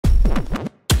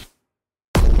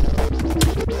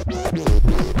Welcome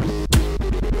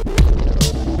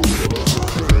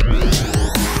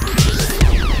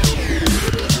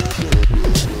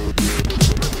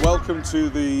to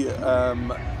the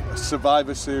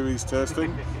Survivor Series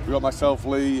tasting. We've got myself,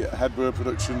 Lee, Head Brewer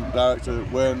Production Director,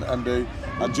 Wayne, MD,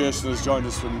 and Jason has joined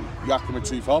us from Yakima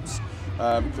Chief Hops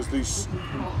because this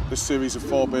series of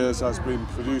 4 beers has been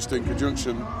produced in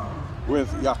conjunction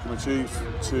with Yakima Chief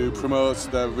to promote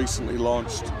their recently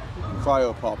launched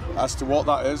Cryo Pop. As to what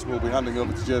that is, we'll be handing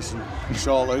over to Jason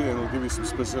shortly, and we'll give you some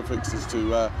specifics as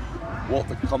to what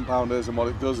the compound is and what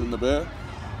it does in the beer.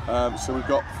 So we've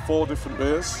got 4 different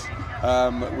beers.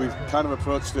 We've kind of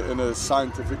approached it in a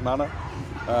scientific manner.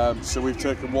 So we've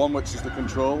taken one which is the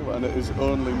control, and it is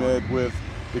only made with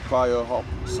the cryo hop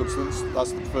substance.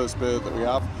 That's the first beer that we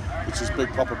have, which is Big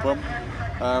Papa Plum.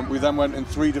 We then went in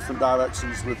 3 different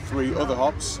directions with 3 other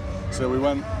hops. So we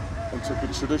went and took a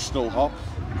traditional hop,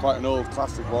 quite an old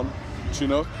classic one,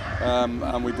 Chinook,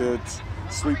 and we did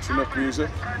sweet Chinook music.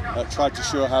 Tried to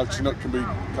show how Chinook can be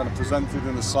kind of presented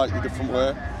in a slightly different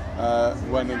way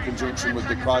when in conjunction with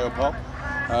the Cryo Pop.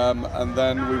 And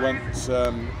then we went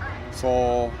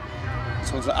for,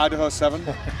 this one's the Idaho 7,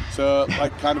 so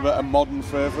like kind of a modern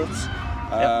favourite.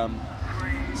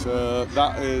 So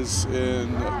that is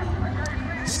in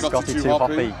Scotty 2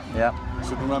 Hoppy. Yeah.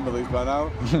 Should remember these by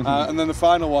now. And then the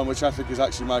final one, which I think is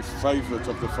actually my favourite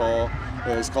of the 4,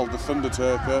 is called the Thunder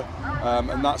Taker,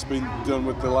 and that's been done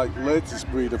with the latest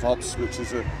breed of hops, which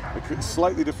is a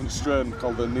slightly different strain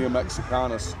called the Neo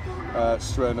Mexicanus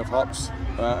strain of hops.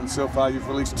 And so far you've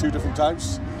released 2 different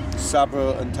types,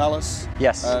 Sabro and Talus.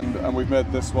 Yes. And we've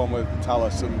made this one with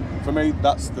Talus, and for me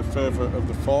that's the favourite of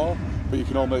the 4. But you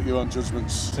can all make your own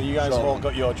judgments. So you guys have all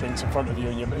got your drinks in front of you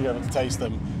and you're able to taste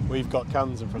them. We've got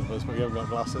cans in front of us, but we haven't got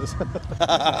glasses.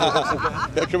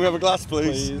 Yeah, can we have a glass,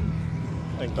 please?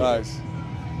 Thank you. Nice.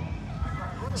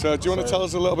 So do you want to tell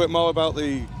us a little bit more about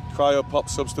the Cryo Pop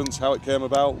substance, how it came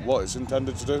about, what it's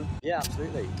intended to do? Yeah,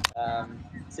 absolutely. So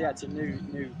yeah, it's a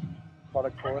new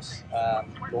product for us,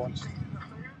 launched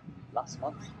last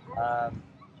month. But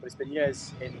it's been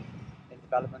years in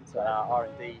development at our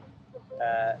R&D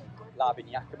lab in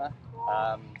Yakima,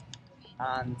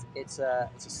 and it's a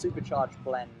supercharged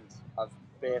blend of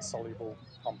beer-soluble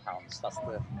compounds. That's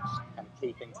the kind of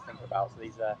key thing to think about. So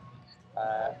these are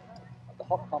the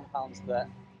hop compounds that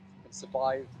can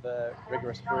survive the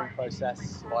rigorous brewing process,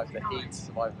 survive the heat,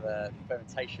 survive the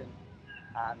fermentation,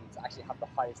 and actually have the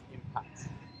highest impact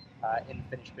in the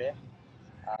finished beer.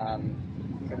 So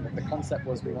the concept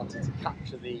was we wanted to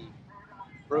capture the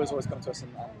brewers always come to us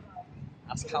and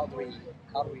ask how do we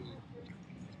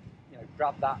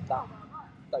grab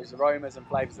those aromas and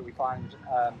flavours that we find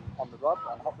on the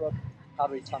hop rub. How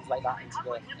do we translate that into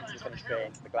the finished beer,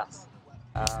 into the glass?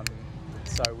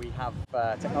 So we have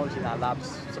technology in our labs,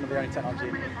 some of the only technology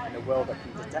in the world that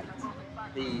can detect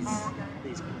these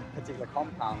particular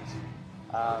compounds.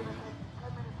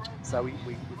 So we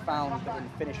found that in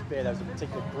finished beer there was a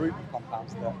particular group of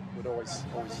compounds that would always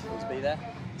be there.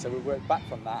 So we worked back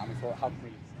from that and we thought, how can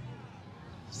we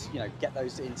get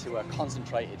those into a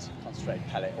concentrated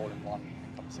pellet, all in one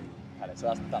encompassing pellet.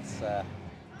 So that's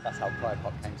how Cryo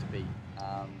Pop came to be.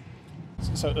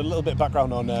 So a little bit of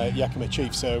background on Yakima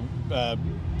Chief. So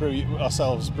Brew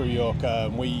York,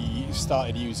 we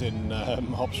started using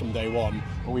hops from day one,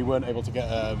 but we weren't able to get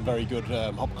very good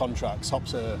hop contracts.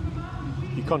 Hops are,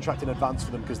 you contract in advance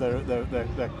for them because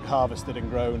they're harvested and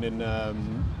grown in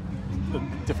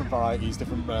different varieties,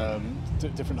 different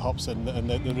hops, and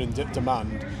they're in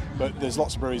demand. But there's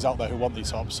lots of breweries out there who want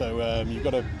these hops, so you've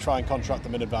got to try and contract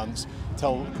them in advance.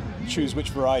 Choose which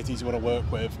varieties you want to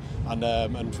work with, and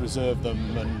reserve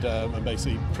them, and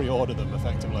basically pre-order them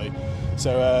effectively.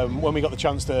 So when we got the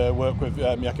chance to work with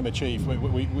Yakima Chief,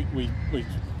 we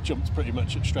jumped pretty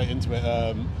much straight into it.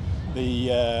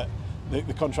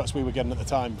 The contracts we were getting at the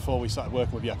time before we started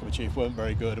working with Yakima Chief weren't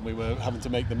very good, and we were having to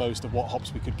make the most of what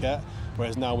hops we could get,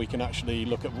 whereas now we can actually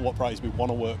look at what varieties we want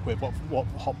to work with, what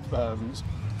hop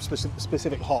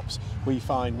specific hops we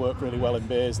find work really well in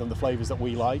beers and the flavours that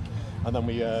we like, and then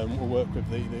we'll work with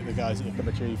the guys at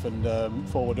Yakima Chief and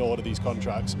forward order these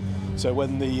contracts. So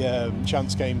when the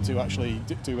chance came to actually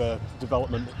do a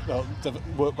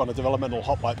work on a developmental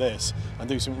hop like this and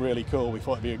do something really cool, we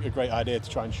thought it'd be a great idea to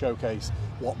try and showcase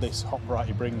what this hop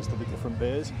variety brings to the different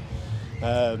beers.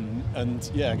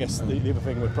 And yeah, I guess the other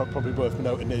thing we're probably worth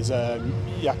noting is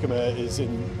Yakima is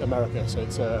in America, so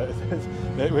it's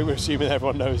we're assuming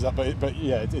everyone knows that, but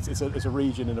yeah, it's a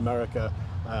region in America.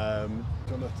 Do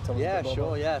you want to tell us a bit more sure.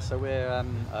 about Yeah, so we're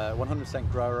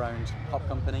 100% grower-owned hop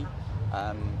company.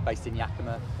 based in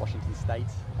Yakima, Washington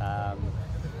State.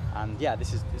 And yeah,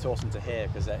 it's awesome to hear,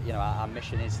 because you know, our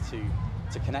mission is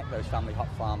to connect those family hop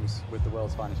farms with the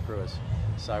world's finest brewers.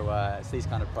 So it's these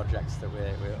kind of projects that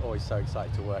we're always so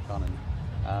excited to work on,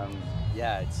 and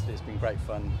yeah, it's been great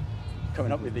fun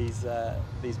coming up with these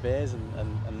beers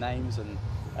and names, and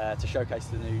to showcase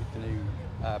the new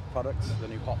products, the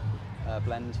new hop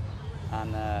blend,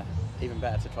 and even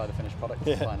better to try the finished product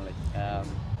finally.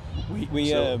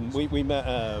 We met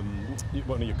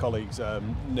one of your colleagues,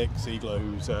 Nick Ziegler,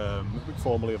 who's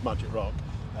formerly of Magic Rock.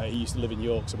 He used to live in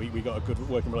York, so we got a good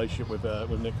working relationship with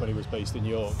Nick when he was based in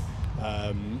York,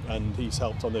 and he's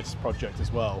helped on this project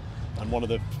as well. And one of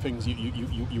the things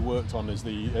you worked on is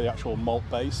the actual malt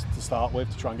base to start with,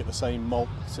 to try and get the same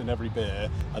malts in every beer,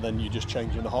 and then you're just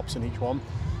changing the hops in each one.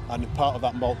 And part of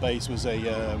that malt base was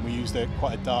we used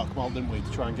quite a dark malt, didn't we,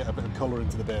 to try and get a bit of colour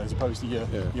into the beer, as opposed to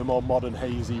your more modern,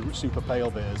 hazy, super pale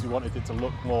beers. We wanted it to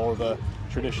look more of a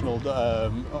traditional,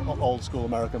 old school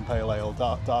American pale ale,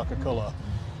 darker colour.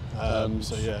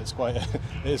 So yeah, it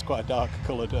is quite a dark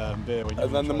coloured beer.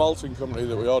 And then the malting company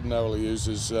that we ordinarily use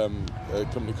is a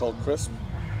company called Crisp,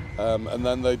 and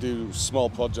then they do small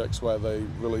projects where they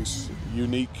release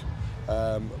unique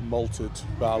malted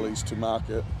barleys to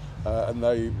market. And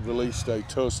they released a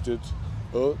toasted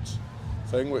oat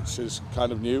thing, which is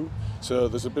kind of new. So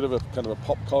there's a bit of a kind of a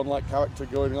popcorn-like character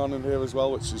going on in here as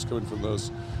well, which is coming from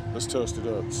those toasted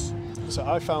oats. So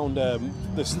I found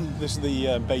this is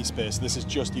the base beer. So this is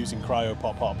just using Cryo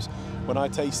Pop hops. When I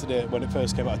tasted it when it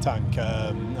first came out of tank,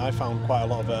 I found quite a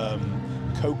lot of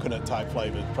coconut type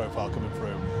flavour profile coming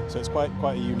through. So it's quite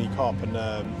a unique hop, and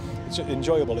it's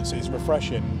enjoyable. It's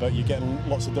refreshing, but you're getting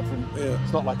lots of different.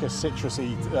 It's not like a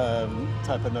citrusy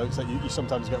type of notes that you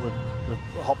sometimes get with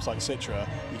hops like Citra.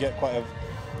 You get quite a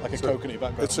coconutty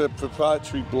background. It's a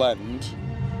proprietary blend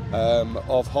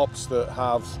of hops that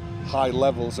have high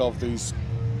levels of these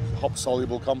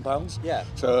hop-soluble compounds. Yeah.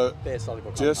 So,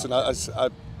 beer-soluble Jason, compounds. I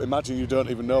imagine you don't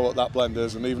even know what that blend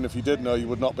is, and even if you did know, you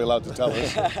would not be allowed to tell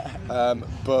us.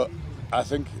 But I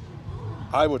think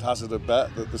I would hazard a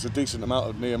bet that there's a decent amount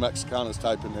of Neo-Mexicanos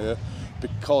type in here,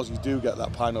 because you do get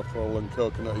that pineapple and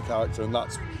coconutty character, and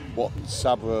that's what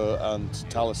Sabra and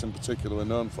Talus in particular are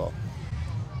known for.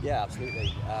 Yeah,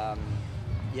 absolutely.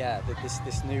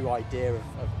 This new idea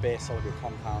of beer-soluble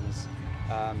compounds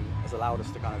has allowed us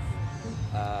to kind of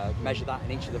measure that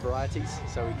in each of the varieties,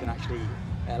 so we can actually,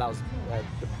 it allows the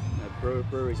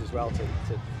breweries as well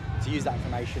to use that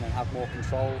information and have more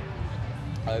control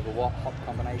over what hop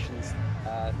combinations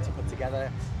to put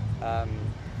together.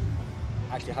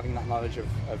 Actually having that knowledge of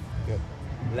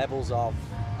levels of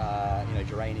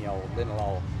geraniol,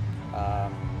 linalool,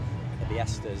 the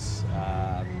esters,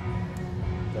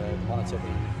 the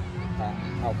monoterpene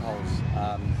alcohols,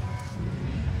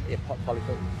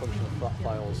 polyfunctional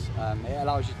thiols. It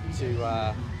allows you to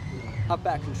have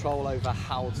better control over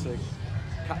how to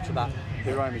capture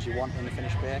the aromas you want in the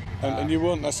finished beer. And you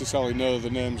won't necessarily know the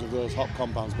names of those hop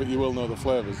compounds, but you will know the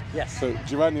flavours. Yes. So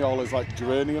geraniol is like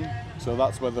geranium, so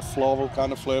that's where the floral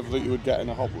kind of flavour that you would get in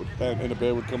a in a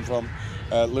beer would come from.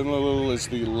 Linalool is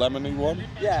the lemony one.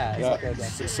 Yeah, it's like a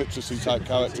citrusy type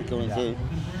character coming through.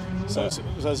 So as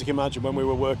you can imagine, when we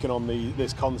were working on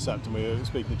this concept, and we were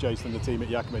speaking to Jason and the team at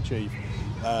Yakima Chief,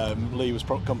 Lee was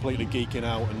completely geeking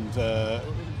out and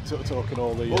talking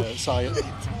all the science.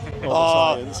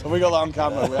 Have we got that on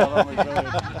camera? We have, haven't we?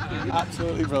 Brilliant.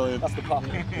 Absolutely brilliant. That's the pop.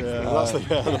 Yeah, that's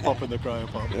the pop in the Cryo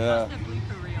Pop. Yeah.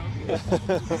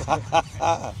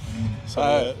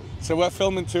 So we're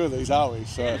filming 2 of these, are we?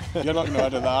 So you're not going to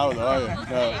edit that out, though, are you?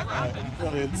 No.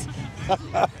 Brilliant.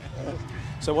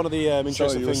 So one of the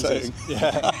interesting things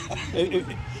is,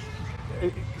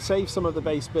 save some of the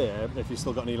base beer if you've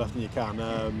still got any left in your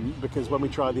can, because when we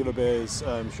try the other beers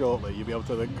shortly, you'll be able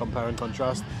to compare and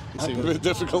contrast. It's a bit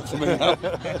difficult for me now.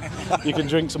 You can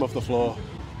drink some off the floor.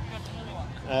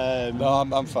 No,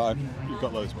 I'm fine. You've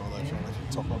got loads more there,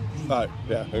 top one. Right,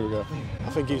 yeah, here we go. I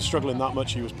think he was struggling that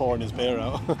much he was pouring his beer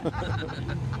out.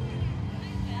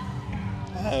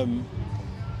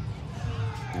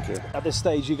 Okay. At this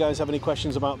stage, you guys have any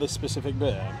questions about this specific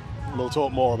beer? We'll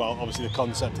talk more about obviously the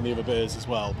concept and the other beers as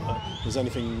well. But if there's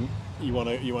anything you want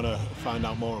to find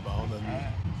out more about, then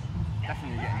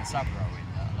definitely getting the Sabro in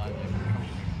that. Like,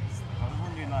 I was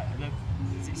wondering,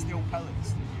 is it still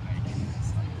pellets that you're making?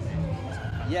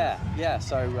 Yeah.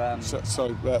 So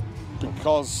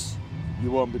because you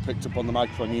won't be picked up on the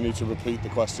microphone, you need to repeat the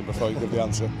question before you give the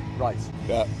answer. Right.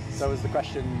 Yeah. So was the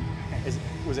question?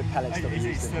 Was it pellets that we used?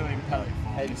 Is it still in pellet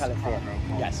form? In pellet form.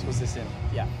 Yes. Was this in?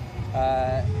 Yeah.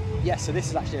 So this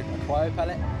is actually a cryo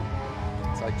pellet.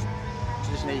 So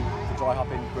traditionally, for dry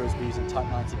hopping, brewers be using Type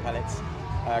 90 pellets.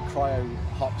 Cryo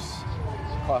hop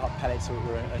pellets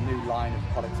were a new line of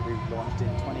products that we launched in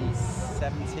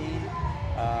 2017,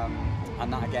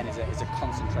 and that again is a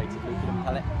concentrated lupulin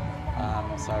pellet.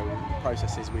 So the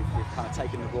process is we've kind of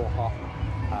taken the raw hop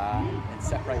and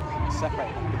separated them into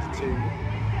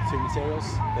two materials: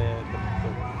 the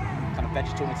kind of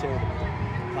vegetal material,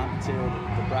 the plant material,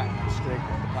 the bract, the strig,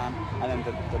 the plant, and then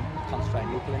the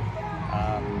concentrated lupulin.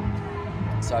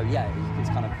 So yeah, it's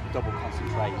kind of double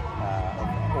concentrate of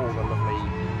all the lovely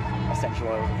essential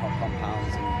oils and hop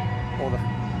compounds and all the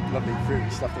lovely fruity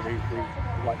stuff that we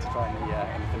like to try in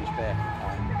the finished beer.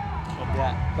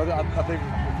 Yeah, but I think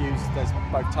we've used, there's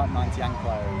both Type 90 and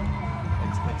Cryo.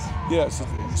 Yeah,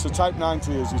 so Type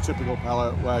 90 is your typical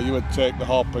pellet where you would take the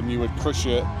hop and you would crush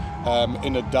it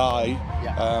in a dye,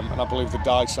 and I believe the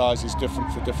dye size is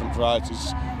different for different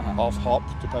varieties of hop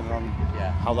depending on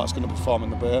how that's going to perform in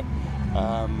the beer.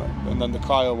 And then the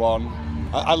Cryo one,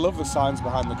 I love the science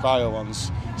behind the Cryo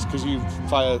ones. It's because you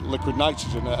fire liquid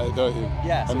nitrogen at it, don't you?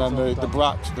 Yeah. And then the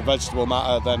bract, the vegetable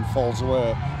matter, then falls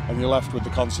away, and you're left with the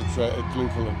concentrated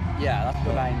lupulin. Yeah, that's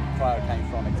where the name Cryo came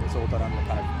from. It's all done under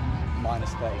kind of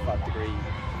minus 35 degree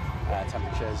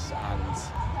temperatures and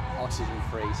oxygen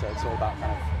free. So it's all about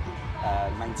kind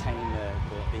of maintaining the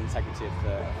integrity of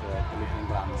the lupulin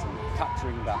glands and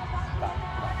capturing that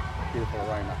beautiful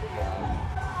aroma.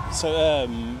 So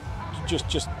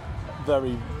just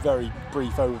very, very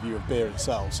brief overview of beer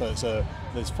itself. So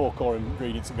there's 4 core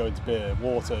ingredients that go into beer.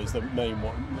 Water is the main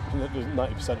one,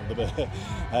 90% of the beer.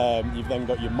 You've then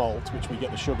got your malt, which we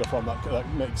get the sugar from, that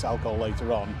makes alcohol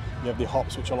later on. You have the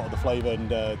hops, which a lot of the flavour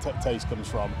and taste comes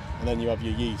from, and then you have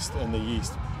your yeast, and the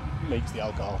yeast makes the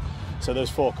alcohol. So there's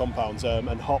 4 compounds, and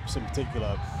hops in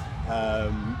particular.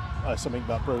 Something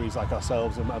that breweries like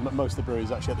ourselves and most of the breweries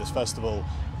actually at this festival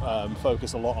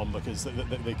focus a lot on, because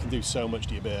they can do so much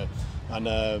to your beer.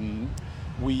 And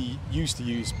we used to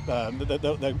use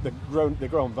they're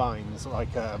grown vines like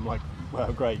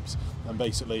grapes, and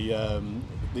basically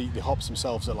the hops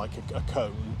themselves are like a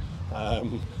cone.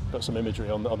 Got some imagery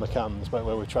on the cans where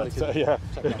we tried to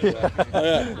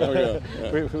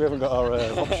we haven't got our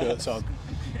hop shirts on.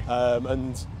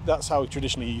 And that's how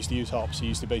traditionally you used to use hops. You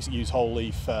used to basically use whole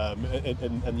leaf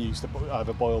and you used to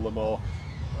either boil them or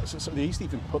so they used to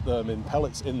even put them in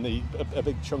pellets in a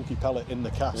big chunky pellet in the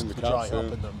cask to dry hop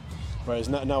in them. Whereas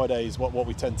nowadays what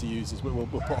we tend to use is we'll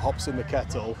put hops in the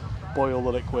kettle, boil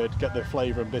the liquid, get the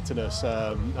flavour and bitterness,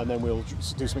 and then we'll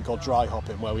do something called dry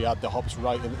hopping, where we add the hops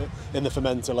right in the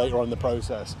fermenter later on in the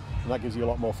process, and that gives you a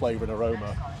lot more flavour and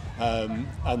aroma.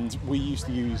 And we used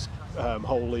to use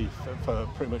whole leaf for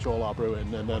pretty much all our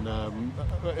brewing, and then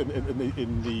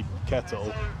in the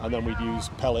kettle, and then we'd use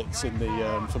pellets in the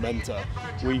fermenter.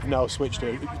 We've now switched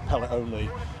to pellet only,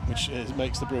 which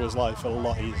makes the brewer's life a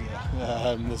lot easier.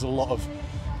 There's a lot of,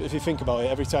 if you think about it,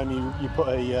 every time you put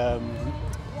a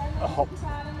hop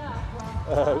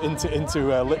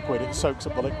into liquid, it soaks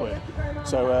up the liquid.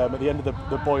 So at the end of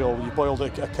the boil, you boiled a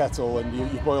kettle and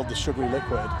you boiled the sugary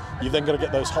liquid. You've then got to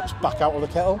get those hops back out of the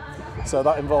kettle. So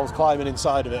that involves climbing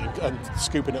inside of it and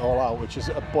scooping it all out, which is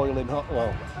a boiling hot,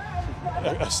 well,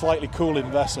 a slightly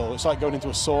cooling vessel. It's like going into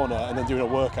a sauna and then doing a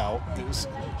workout. It's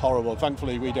horrible.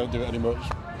 Thankfully, we don't do it anymore.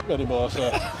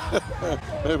 So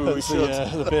maybe we should.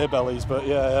 The beer bellies, but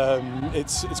yeah,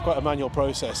 it's quite a manual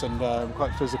process and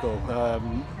quite physical.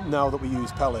 Now that we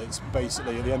use pellets,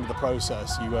 basically at the end of the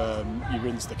process, you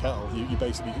rinse the kettle. You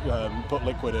basically put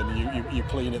liquid in, and you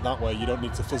clean it that way. You don't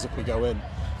need to physically go in.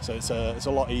 So it's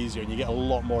a lot easier, and you get a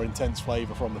lot more intense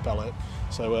flavour from the pellet.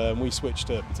 So we switched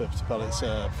to pellets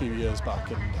a few years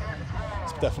back, and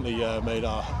it's definitely made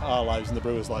our lives and the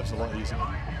brewers' lives a lot easier.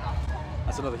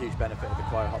 That's another huge benefit of the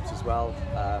Cryo hops as well.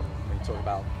 When you talk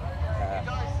about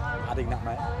adding the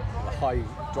high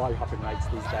dry hopping rates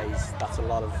these days, that's a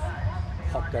lot of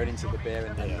hop going into the beer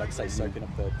and then, like I say, soaking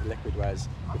up the liquid. Whereas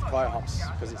with Cryo hops,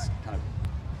 because it's kind of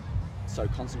so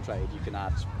concentrated, you can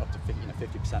add up to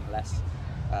 50% less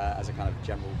as a kind of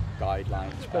general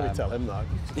guideline. You should probably tell him that.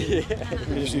 Yeah.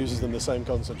 He just uses them the same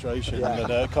concentration, and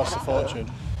it costs a fortune.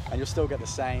 And you'll still get the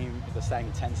same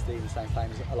intensity, the same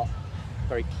flavors, a lot.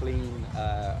 Very clean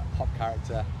hop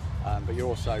character, but you're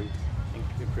also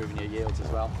improving your yields as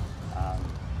well.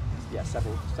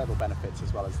 Several benefits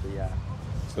as well as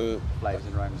the flavours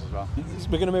and aromas as well.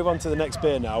 We're going to move on to the next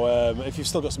beer now. If you've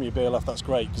still got some of your beer left, that's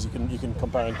great, because you can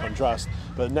compare and contrast.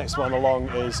 But the next one along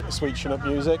is Sweet Chinook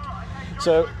Music.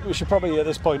 So we should probably at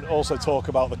this point also talk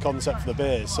about the concept for the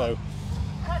beers. So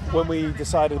when we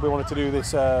decided we wanted to do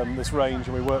this range,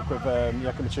 and we worked with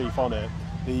Yakima Chief on it,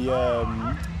 the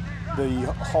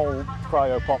whole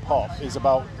Cryo Pop hop is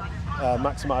about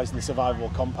maximising the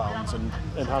survivable compounds and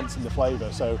enhancing the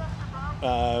flavour. So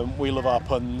we love our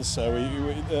puns, so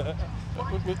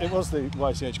it was the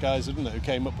YCH guys, didn't it, who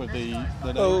came up with the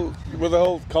name? Well, the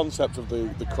whole concept of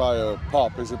the Cryo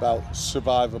Pop is about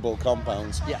survivable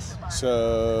compounds. Yes.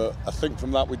 So I think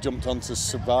from that we jumped onto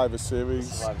Survivor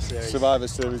Series. Survivor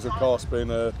Series, of course,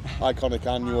 being an iconic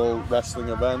annual wrestling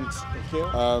event. Thank you.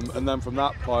 And then from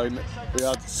that point, we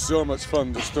had so much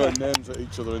fun just throwing names at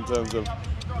each other in terms of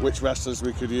which wrestlers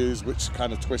we could use, which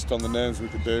kind of twist on the names we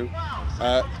could do.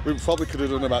 We probably could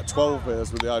have done about 12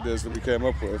 beers with the ideas that we came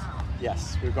up with.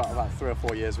 Yes, we've got about 3 or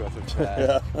 4 years worth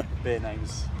of beer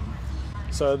names.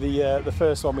 So the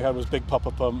first one we had was Big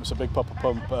Papa Pump. So Big Papa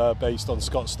Pump based on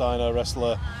Scott Steiner,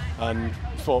 wrestler, and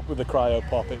thought with the Cryo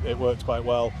Pop it worked quite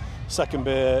well. Second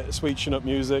beer, Sweet Chinook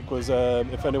Music, was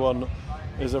if anyone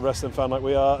is a wrestling fan like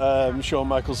we are, Shawn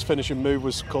Michaels' finishing move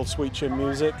was called Sweet Chin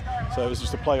Music, so it was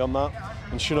just a play on that.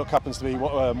 And Chinook happens to be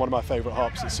one of my favourite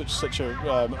hops. It's such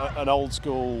an old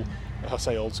school. I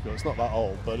say old school, it's not that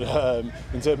old, but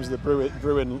in terms of the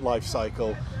brewing life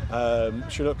cycle,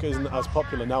 Chinook isn't as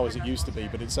popular now as it used to be,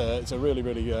 but it's a really,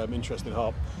 really interesting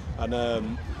hop.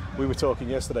 And we were talking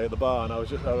yesterday at the bar, and I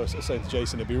was saying to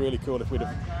Jason, it'd be really cool if we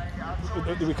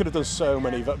could have done so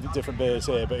many different beers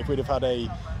here, but if we'd have had a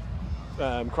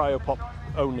Cryo Pop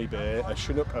only beer, a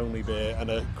Chinook only beer,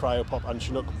 and a Cryo Pop and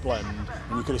Chinook blend,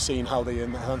 and you could have seen how they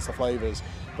enhance the flavours.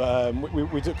 But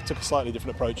we took a slightly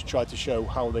different approach and tried to show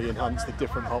how they enhance the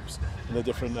different hops and the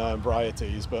different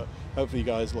varieties. But hopefully you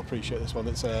guys will appreciate this one.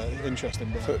 It's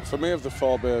interesting. For me, of the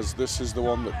 4 beers, this is the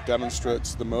one that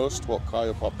demonstrates the most what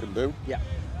Cryo Pop can do. Yeah.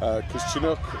 Because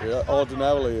Chinook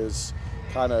ordinarily is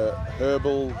kind of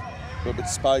herbal, a little bit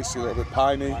spicy, a little bit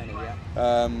piney.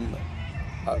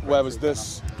 Whereas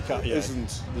this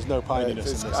isn't. There's no pininess in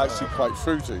this. It's actually quite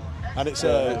fruity. And it's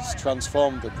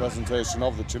transformed the presentation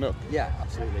of the Chinook. Yeah,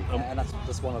 absolutely. And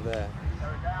that's one of the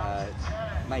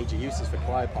major uses for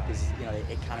Cryo Pop is,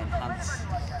 it can enhance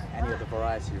any other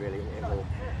variety really. It will,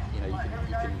 you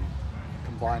can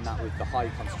combine that with the high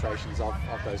concentrations of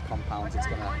those compounds. It's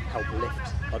going to help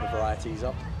lift other varieties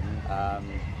up.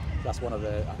 That's one of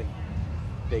the, I think,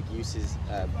 big uses,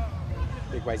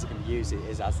 big ways it can be used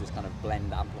is as this kind of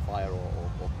blend amplifier or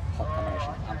hop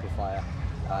combination amplifier.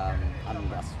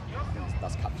 And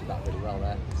that's captured that really well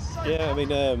there. Yeah, I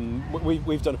mean,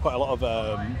 we've done quite a lot of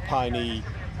piney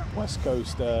West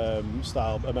Coast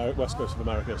style, West Coast of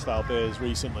America style beers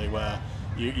recently, where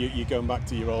you're going back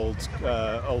to your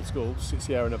old school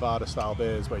Sierra Nevada style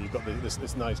beers, where you've got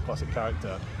this nice classic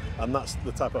character, and that's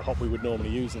the type of hop we would normally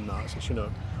use in that. So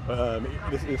Chinook,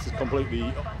 this is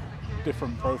completely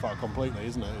different profile, completely,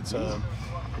 isn't it? It's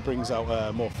it brings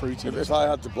out more fruity. If I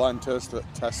had to blind test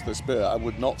this beer, I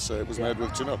would not say it was made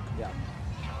with Chinook. Yeah.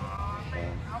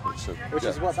 Which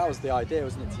is that was the idea,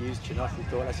 wasn't it? To use Chinook, we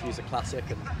thought let's use a classic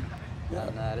and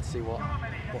let's see what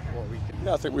we can.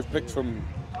 Yeah, I think we've picked from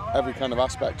every kind of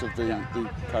aspect of the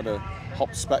kind of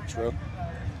hop spectrum.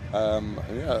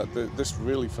 This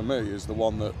really for me is the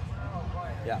one that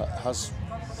has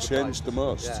changed the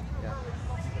most. Yeah.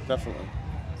 Definitely.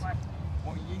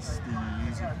 What yeast do you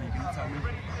use? Are you going to tell me?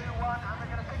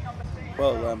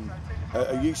 Well,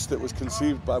 a yeast that was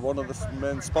conceived by one of the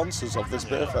main sponsors of this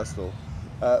beer festival,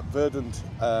 Verdant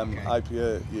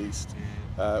IPA yeast,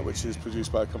 which is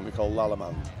produced by a company called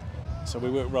Lallemand. So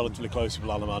we work relatively closely with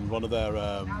Lallemand. One of their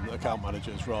account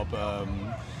managers, Rob,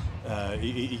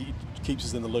 he keeps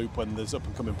us in the loop when there's up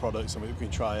and coming products and we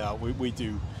can try out. We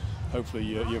do, hopefully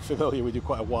you're familiar, we do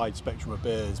quite a wide spectrum of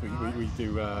beers. We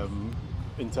do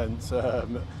intense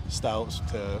stouts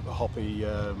to hoppy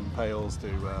pales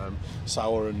to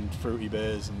sour and fruity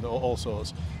beers and all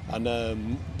sorts.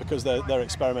 And because they're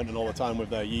experimenting all the time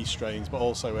with their yeast strains, but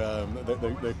also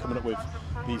they're coming up with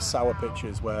these sour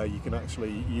pitches where you can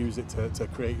actually use it to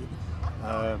create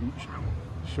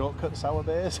shortcut sour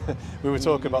beers. We were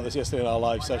talking about this yesterday in our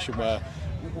live session where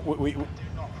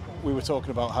we were talking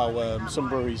about how some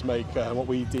breweries make what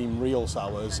we deem real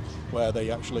sours, where they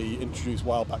actually introduce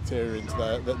wild bacteria into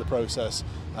the process,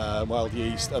 wild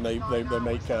yeast, and they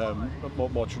make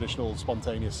more traditional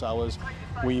spontaneous sours.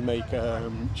 We make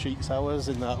cheat sours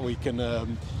in that we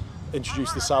can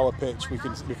introduce the sour pitch, we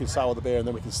can sour the beer and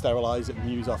then we can sterilise it and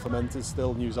use our fermenters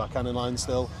still, and use our canning line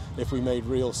still. If we made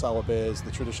real sour beers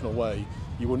the traditional way,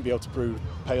 you wouldn't be able to brew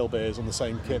pale beers on the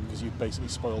same kit because you'd basically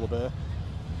spoil the beer.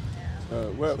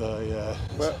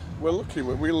 We're lucky.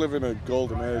 We live in a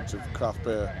golden age of craft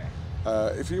beer.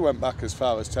 If you went back as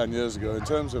far as 10 years ago, in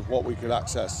terms of what we could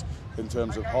access in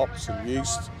terms of hops and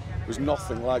yeast, was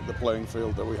nothing like the playing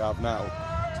field that we have now.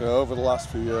 So over the last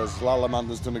few years, Lallemand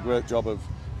has done a great job of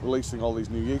releasing all these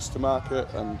new yeasts to market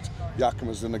and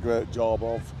Yakima's done a great job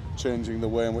of changing the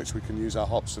way in which we can use our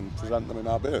hops and present them in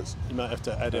our beers. You might have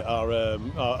to edit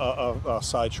our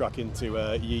sidetrack into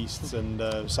yeasts and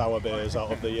sour beers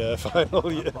out of the final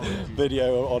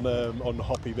video on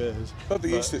hoppy beers. But the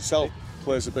yeast itself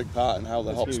plays a big part in how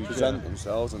the hops huge, present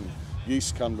themselves, and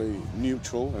yeast can be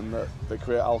neutral in that they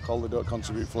create alcohol, they don't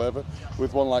contribute flavour.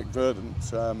 With one like Verdant,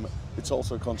 it's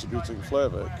also contributing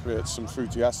flavour. It creates some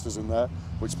fruity esters in there,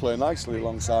 which play nicely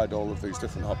alongside all of these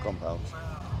different hop compounds.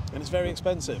 And it's very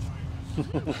expensive.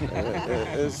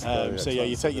 It is. So yeah,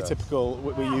 you take your typical.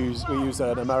 We use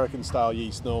an American style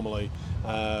yeast normally,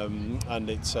 and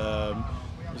it's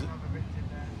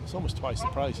almost twice the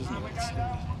price, isn't it?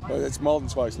 It's more than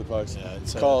twice the price, Yeah,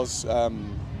 because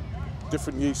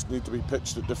different yeasts need to be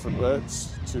pitched at different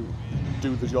rates to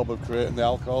do the job of creating the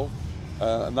alcohol,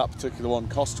 and that particular one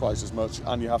costs twice as much,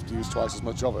 and you have to use twice as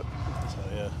much of it. So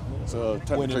yeah. So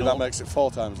technically that makes it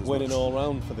 4 times as much. Winning all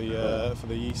round for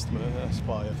the yeast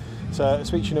supplier. So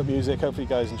switching up music, hopefully you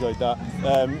guys enjoyed that.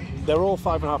 They're all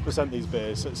 5.5% these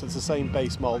beers, so it's the same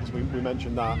base malt, we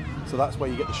mentioned that. So that's where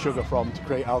you get the sugar from to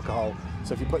create alcohol.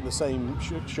 So if you're putting the same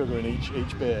sugar in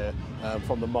each beer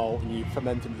from the malt and you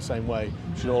ferment it the same way,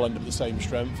 it should all end up the same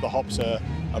strength. The hops are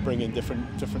bringing different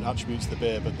attributes to the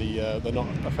beer, but they're not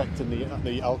affecting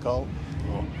the alcohol.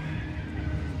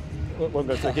 Won't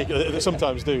go to they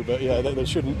sometimes do, but yeah, they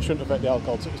shouldn't affect the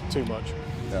alcohol too much.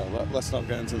 Yeah, let's not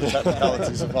get into the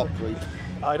technicalities of hop creep.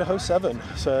 Idaho 7,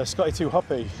 so Scotty 2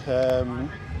 hoppy. Do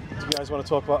you guys want to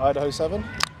talk about Idaho 7?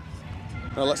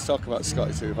 No, let's talk about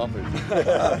Scotty 2 hoppy.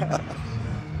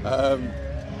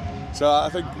 So I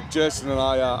think Jason and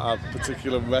I are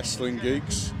particular wrestling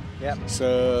geeks. Yep.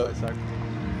 So,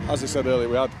 as I said earlier,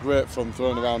 we had great fun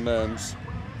throwing around names.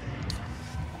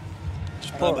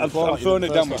 I'm throwing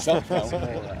it down myself now.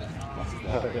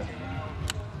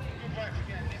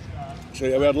 So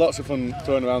yeah, we had lots of fun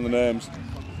throwing around the names,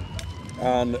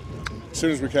 and as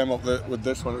soon as we came up with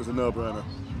this one, it was a no-brainer.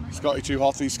 Scotty 2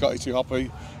 Hotty, Scotty 2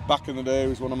 Hoppy. Back in the day, he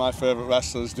was one of my favourite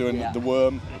wrestlers, doing the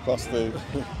worm across the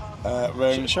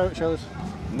ring. Show us.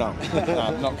 No,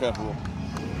 I'm not capable.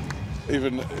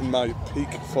 Even in my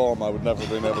peak form, I would never have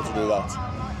been able to do that.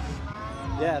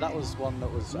 Yeah, that was one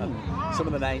that was. Some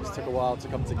of the names took a while to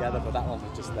come together, but that one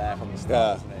was just there from the start.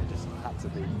 Yeah. Wasn't it? It just had to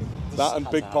be. That and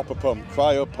Big Popper Pump.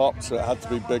 Cryo Pop, so it had to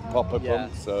be Big Popper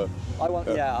Pump. So I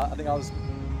think I was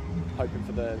hoping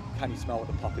for the "Can you smell what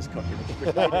the pop is cooking?" Which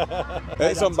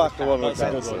it's on back of one of the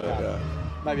cans.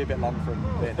 Maybe a bit long for a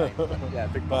beer name, but yeah,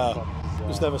 Big Popper Pump.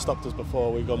 It's never stopped us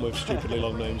before. We've gone with stupidly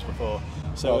long names before.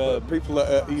 So people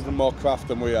that are even more craft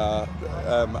than we are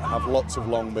have lots of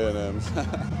long beer names.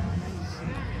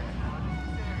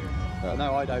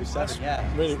 No, Idaho 7, yeah.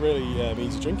 Really, really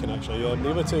easy drinking actually. The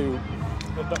other two,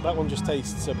 that one just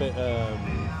tastes a bit, I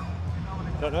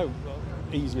don't know,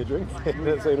 easier drink.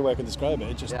 That's the only way I can describe it.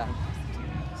 It just Idaho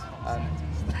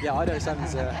 7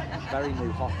 is a very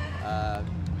new hop,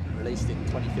 released in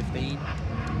 2015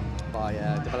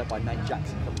 developed by Nate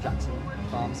Jackson from Jackson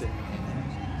Farms in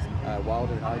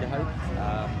Wilder in Idaho.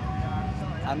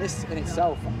 And this in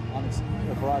itself, on its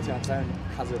variety on its own,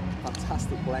 has a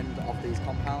fantastic blend of these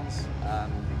compounds.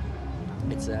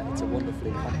 It's a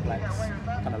wonderfully complex,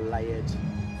 kind of layered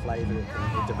flavour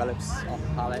that it develops on the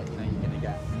palate. You know, you're going to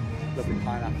get lovely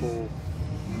pineapple,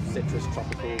 citrus,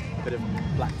 tropical, a bit of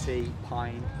black tea,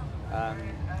 pine.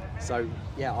 So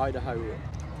yeah, Idaho.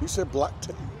 You said black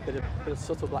tea? Bit of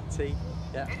subtle black tea.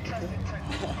 Yeah.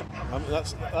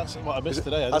 That's what I missed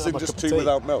today. As in just tea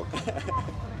without milk?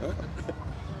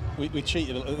 We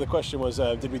cheated. The question was,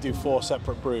 did we do 4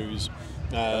 separate brews?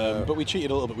 But we cheated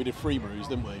a little bit. We did 3 brews,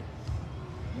 didn't we?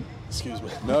 Excuse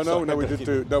me. No. We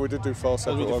did do 4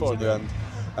 separate ones in the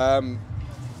end.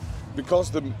 Because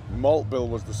the malt bill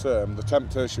was the same, the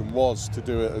temptation was to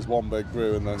do it as one big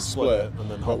brew and then split.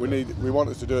 But we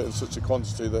wanted to do it in such a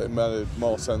quantity that it made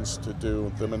more sense to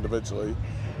do them individually.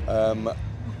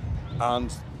 And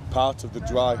part of the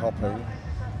dry hopping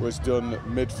was done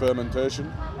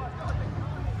mid-fermentation.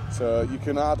 So you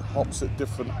can add hops at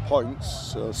different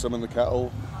points, so some in the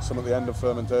kettle, some at the end of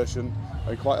fermentation,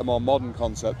 and quite a more modern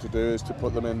concept to do is to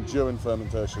put them in during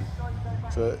fermentation.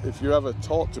 So if you're ever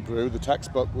taught to brew, the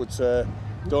textbook would say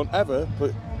don't ever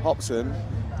put hops in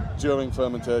during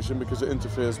fermentation because it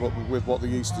interferes with what the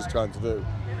yeast is trying to do.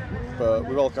 But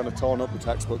we've all kind of torn up the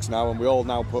textbooks now, and we all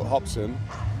now put hops in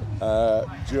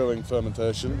during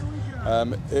fermentation.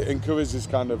 It encourages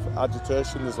kind of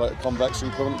agitation. There's like a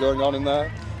convection current going on in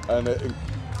there, and it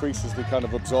increases the kind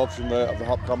of absorption rate of the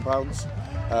hop compounds.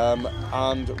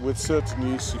 And with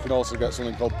certain yeasts, you can also get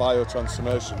something called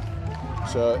biotransformation.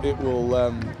 So it will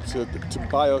to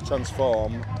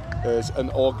biotransform is an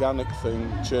organic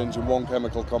thing changing one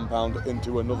chemical compound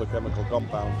into another chemical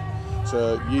compound.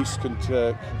 So yeast can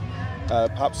take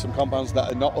perhaps some compounds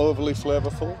that are not overly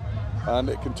flavourful, and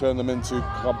it can turn them into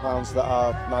compounds that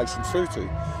are nice and fruity.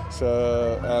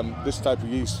 So this type of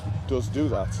yeast does do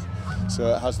that.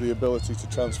 So it has the ability to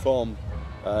transform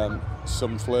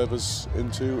some flavours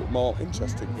into more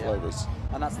interesting flavours.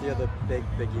 And that's the other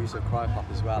big use of Cryo Pop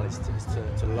as well, is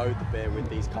to load the beer with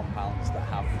these compounds that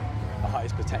have the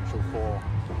highest potential for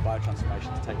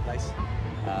biotransformation to take place.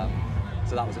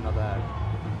 So that was another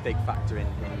big factor in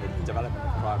the development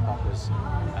of Cryo Pop, was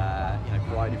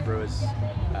providing brewers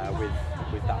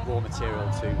with that raw material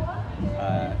to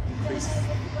increase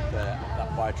that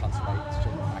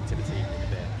biotransformation activity in the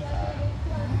beer.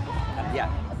 And yeah,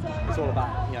 it's all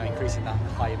about increasing that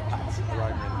high impact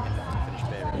aroma in the finished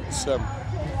beer.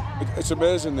 It's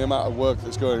amazing the amount of work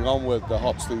that's going on with the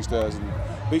hops these days, and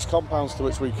these compounds to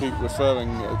which we keep referring,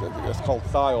 it's called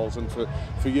thiols, and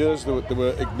for years they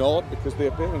were ignored because they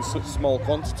appear in such small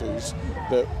quantities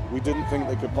that we didn't think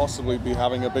they could possibly be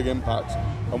having a big impact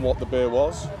on what the beer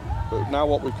was. But now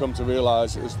what we've come to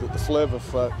realise is that the flavour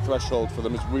threshold for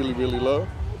them is really, really low.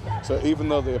 So even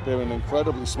though they appear in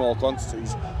incredibly small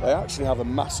quantities, they actually have a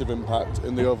massive impact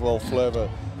in the overall flavour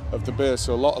of the beer.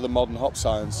 So a lot of the modern hop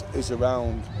science is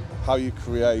around how you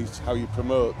create, how you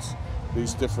promote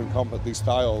these different these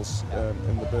thiols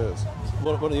in the beers.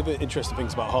 One of the other interesting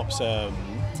things about hops,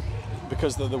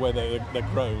 because of the way they're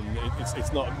grown,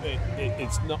 it's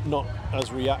not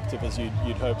as reactive as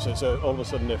you'd hope. So all of a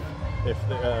sudden, if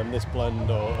this blend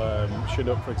or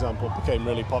Chinook, for example, became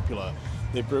really popular,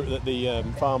 the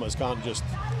farmers can't just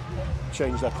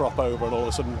change their crop over and all of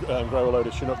a sudden grow a load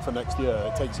of Chinook for next year.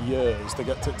 It takes years to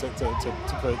get to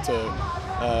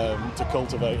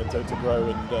cultivate and to grow.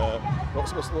 And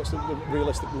what's the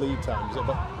realistic lead time? Is it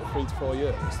about 3 to 4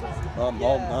 years?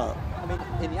 More than that. I mean,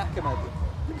 in Yakima,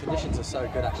 the conditions are so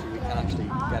good. Actually, we can actually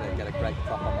get a great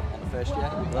crop on the first year.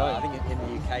 Right. I think in the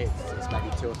UK, it's maybe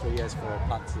 2 or 3 years for a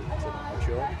plant to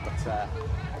mature. But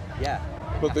yeah.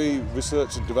 But the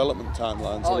research and development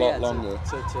timeline's a lot longer.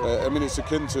 I mean, it's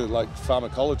akin to like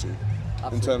pharmacology.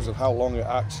 Absolutely. In terms of how long it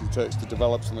actually takes to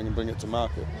develop something and bring it to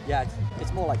market. Yeah,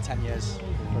 it's more like 10 years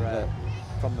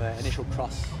from the initial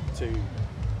cross to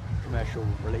commercial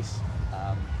release.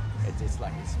 It's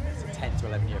a 10 to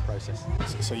 11 year process.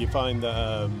 So you find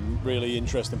that really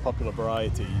interesting popular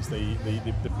varieties,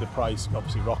 the price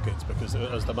obviously rockets, because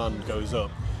as demand goes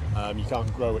up, you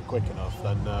can't grow it quick enough,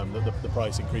 then the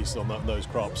price increases on those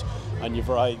crops. And your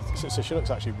variety, so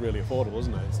Chinook's actually really affordable,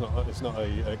 isn't it? It's not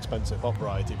an expensive hop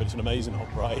variety, but it's an amazing hop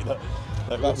variety.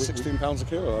 That's £16 a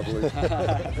kilo, I believe.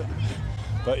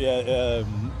 But yeah,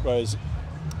 whereas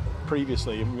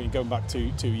previously, I mean, going back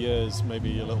 2 years,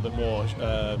 maybe a little bit more,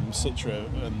 Citra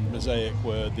and Mosaic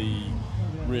were the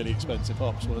really expensive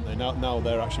hops, weren't they? Now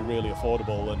they're actually really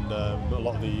affordable, and a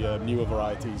lot of the newer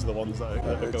varieties are the ones that are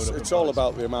going up. It's all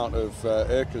about the amount of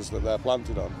acres that they're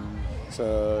planted on.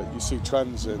 So you see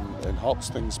trends in hops,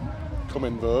 things come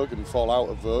in vogue and fall out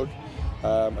of vogue,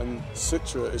 and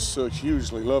Citra is so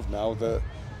hugely loved now that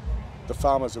the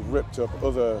farmers have ripped up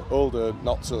other older,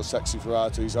 not so sexy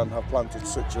varieties and have planted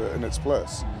Citra in its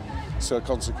place. So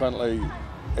consequently,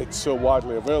 it's so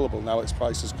widely available now, its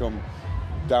price has come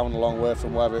down a long way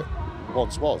from where it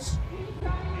once was.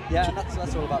 Yeah, and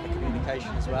that's all about the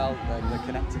communication as well, the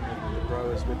connecting the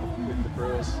growers with the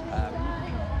brewers.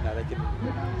 They can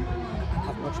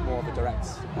have much more of a direct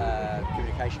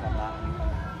communication on that,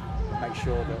 and make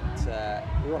sure that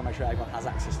we want to make sure everyone has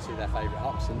access to their favourite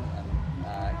hops and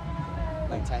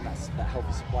maintain that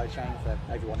healthy supply chain for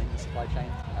everyone in the supply chain.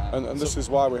 And this is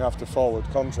why we have to forward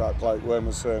contract, like Wayne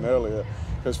was saying earlier,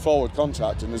 because forward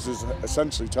contracting is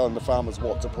essentially telling the farmers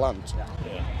what to plant.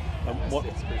 Yeah.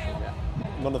 It's crucial, yeah.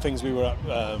 One of the things we were at,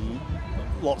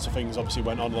 lots of things obviously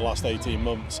went on in the last 18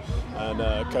 months, and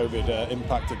COVID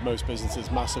impacted most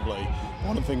businesses massively.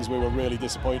 One of the things we were really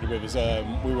disappointed with is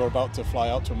we were about to fly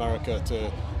out to America to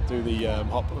do the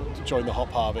to join the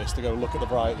hop harvest, to go look at the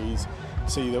varieties,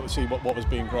 see what was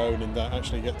being grown, and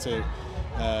actually get to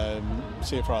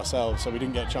see it for ourselves. So we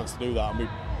didn't get a chance to do that, and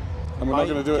we're not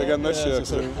going to do it again this year.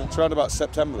 It's around about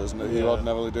September, isn't it? You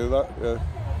ordinarily do that. Yeah.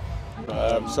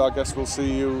 So I guess we'll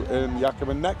see you in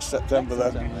Yakima next September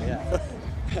then.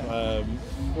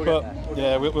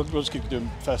 We'll just keep doing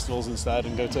festivals instead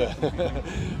and go to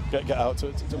get out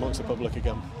to amongst the public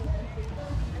again.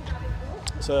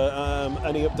 So,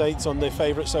 any updates on the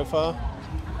favourites so far?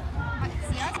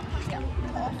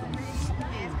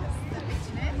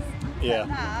 Yeah.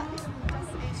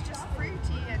 It's just fruity,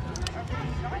 and I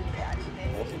really like it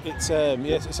actually. It's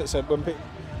when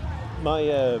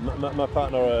my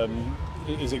partner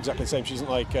is exactly the same. She doesn't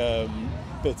like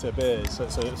bitter beers,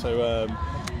 so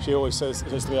she always says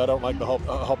to me, "I don't like the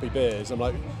hoppy beers." I'm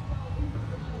like,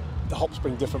 the hops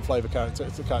bring different flavour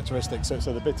characteristics.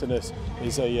 So the bitterness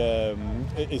is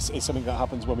is something that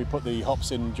happens when we put the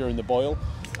hops in during the boil,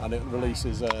 and it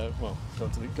releases. Well,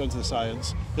 go into the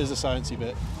science. Here's the sciencey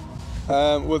bit.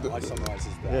 I summarise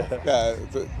there. Yeah,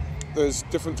 there's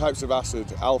different types of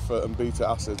acid, alpha and beta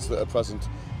acids, that are present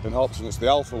in hops, and it's the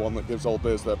alpha one that gives all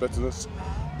beers their bitterness.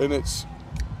 In its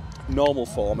normal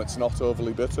form, it's not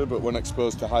overly bitter, but when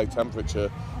exposed to high temperature,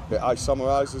 it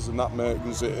isomerizes, and that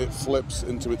means it flips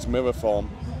into its mirror form,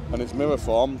 and its mirror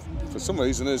form, for some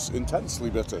reason, is intensely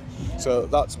bitter. So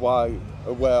that's where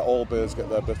all beers get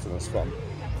their bitterness from.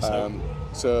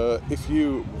 So if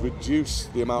you reduce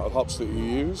the amount of hops that you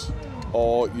use,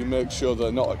 or you make sure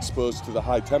they're not exposed to the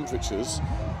high temperatures,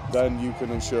 then you can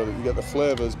ensure that you get the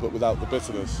flavours but without the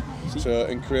bitterness. So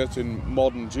in creating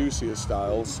modern juicier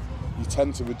styles, you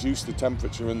tend to reduce the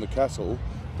temperature in the kettle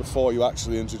before you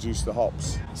actually introduce the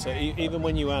hops. So even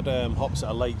when you add hops at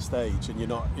a late stage, and you're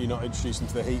not introducing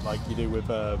to the heat like you do with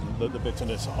the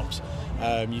bitterness hops,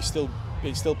 it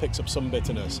still picks up some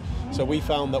bitterness. So we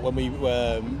found that when we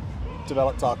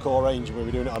developed our core range, and we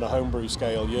were doing it on a homebrew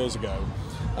scale years ago,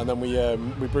 and then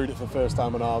we brewed it for the first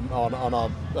time on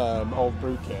our old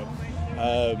brew kit.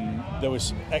 There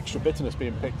was extra bitterness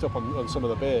being picked up on some of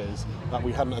the beers that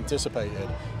we hadn't anticipated.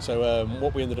 So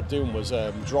what we ended up doing was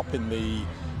dropping the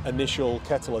initial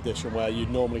kettle addition where you'd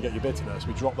normally get your bitterness.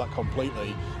 We dropped that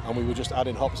completely, and we were just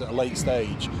adding hops at a late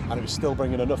stage, and it was still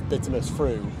bringing enough bitterness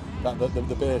through that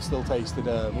the beer still tasted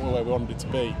where we wanted it to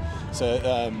be.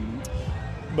 So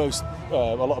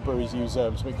a lot of breweries use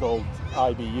something called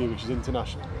IBU, which is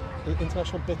International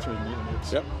Bittering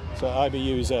Units. Yep. So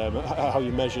IBU is how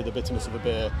you measure the bitterness of a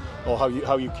beer, or how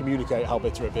you communicate how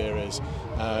bitter a beer is.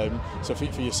 So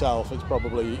for yourself, it's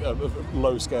probably a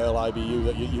low scale IBU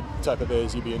that you type of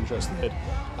beers you'd be interested in.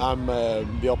 I'm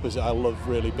the opposite. I love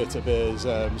really bitter beers.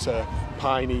 So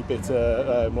piney,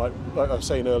 bitter, like I was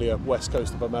saying earlier, West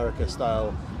Coast of America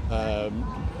style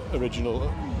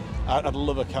original. I'd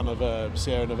love a can of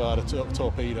Sierra Nevada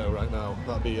Torpedo right now.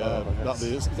 That'd be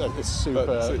it's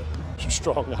super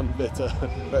strong and bitter.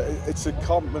 But it's a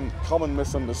common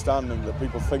misunderstanding that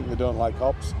people think they don't like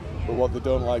hops, but what they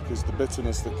don't like is the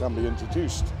bitterness that can be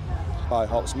introduced by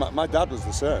hops. My dad was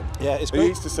the same. Yeah, it's great. He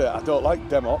used to say, "I don't like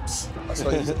dem hops." That's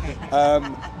what he said.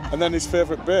 And then his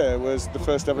favourite beer was the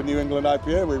first ever New England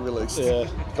IPA we released,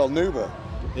 called Nuba.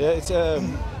 Yeah,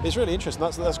 it's really interesting.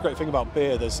 That's the great thing about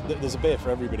beer. There's a beer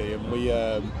for everybody, and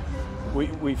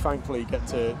we thankfully get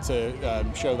to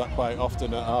show that quite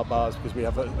often at our bars, because we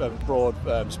have a broad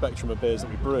spectrum of beers that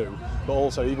we brew. But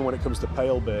also, even when it comes to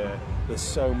pale beer, there's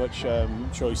so much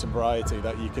choice and variety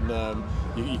that you can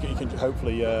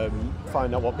hopefully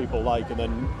find out what people like, and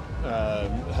then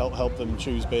help them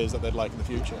choose beers that they'd like in the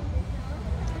future.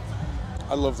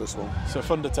 I love this one. So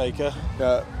Thundertaker.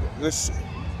 Yeah, this.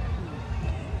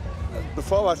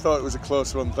 Before I thought it was a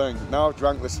close run thing. Now I've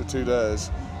drank this for 2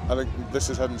 days. I think this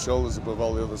is head and shoulders above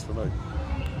all the others for me.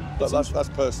 But that's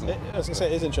personal. I was going to say,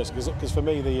 it is interesting because for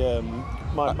me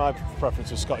my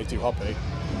preference is Scotty too hoppy.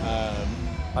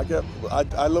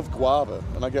 I love guava,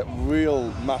 and I get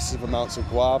real massive amounts of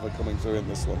guava coming through in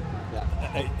this one.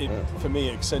 For me,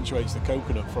 it accentuates the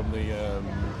coconut from the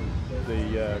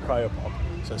Cryo Pop.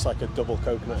 So it's like a double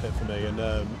coconut hit for me. And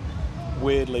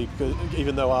weirdly, because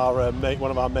even though one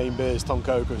of our main beers, Tom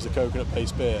Coca, is a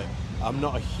coconut-based beer, I'm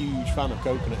not a huge fan of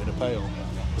coconut in a pale.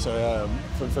 So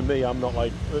for me, I'm not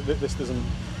like, this doesn't.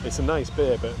 It's a nice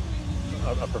beer, but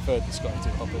I prefer the Scotty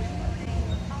too hoppy.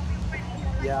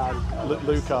 Yeah.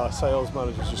 Luke, our sales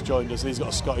manager, just joined us, and he's got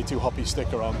a Scotty too hoppy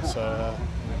sticker on. So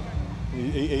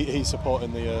he's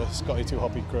supporting the Scotty too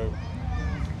hoppy crew.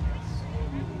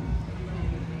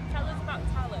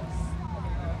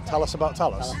 Tell us about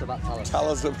Talus. Tell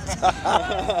us about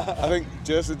I think,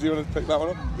 Jason, do you want to pick that one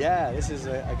up? Yeah, this is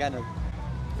again a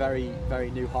very,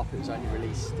 very new hop. It was only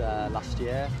released last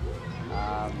year.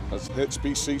 That's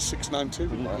HBC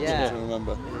 692, yeah. I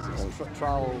remember. Its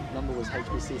trial number was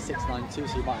HBC 692,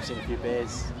 so you might have seen a few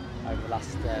beers over the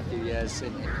last few years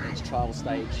in its trial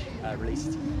stage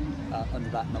released under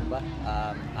that number.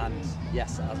 And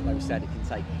yes, as we said, it can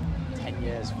take 10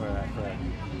 years for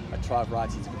a trial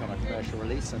variety to become a commercial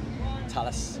release, and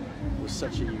Talus was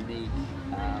such a unique,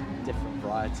 different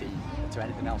variety to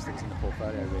anything else that was in the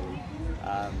portfolio, really.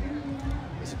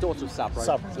 It's a daughter of Sabro.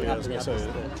 So yeah, I was going to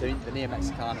say the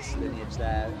Neo-Mexicanus lineage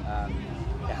there.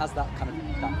 It has that kind of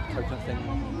that coconut thing,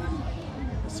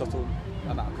 a subtle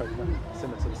amount of coconut,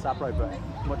 similar to the Sabro,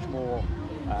 but much more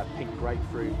pink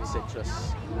grapefruit,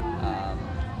 citrus.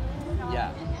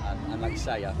 Yeah, and like you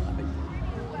say, I think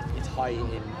it's high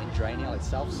in geraniol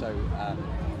itself, so I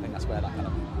think that's where that kind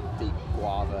of deep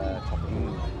guava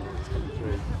tropical is coming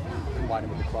through, combined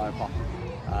with the Cryo Pop.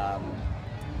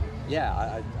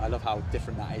 Yeah, I love how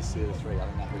different that is to the other three. I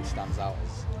think that really stands out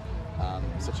as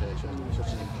such an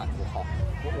impactful hop.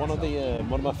 One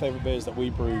of my favourite beers that we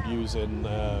brewed using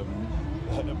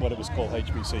what it was called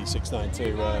HBC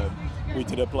 692. We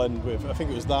did a blend with, I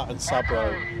think it was that and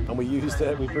Sabro, and we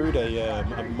brewed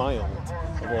a mild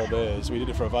of all beers. We did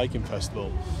it for a Viking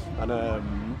festival, and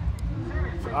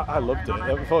I loved it.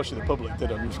 Unfortunately, the public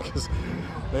didn't, because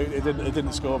it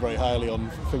didn't score very highly on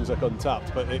things like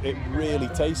Untapped, but it really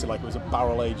tasted like it was a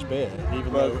barrel-aged beer,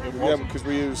 even though it wasn't. Yeah, because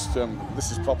we used,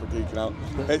 this is proper geeking out,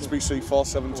 HBC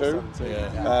 472,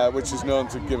 which is known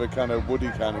to give a kind of woody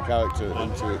kind of character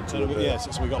into a beer. Yes,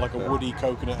 so we got like a woody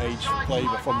coconut aged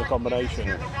flavour from the combination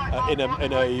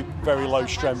in a very low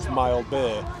strength mild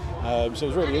beer. So it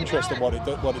was really interesting what it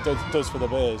does for the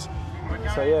beers.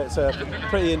 So yeah, it's a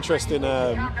pretty interesting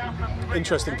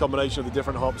combination of the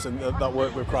different hops and that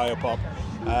work with Cryo Pop.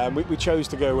 We chose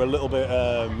to go a little bit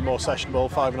more sessionable,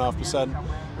 5.5%.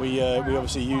 We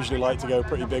obviously usually like to go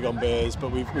pretty big on beers,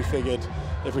 but we figured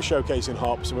if we're showcasing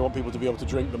hops and we want people to be able to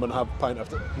drink them and have pint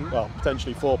after, well,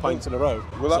 potentially 4 pints in a row.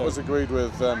 Well, that was agreed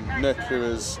with Nick, who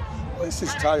is, what's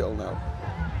his title now?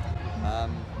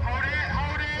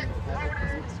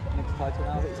 Nick's title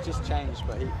now, it's just changed,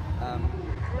 but he.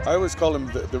 I always call him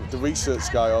the research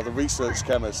guy or the research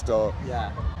chemist, or he's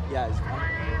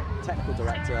technical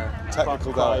director.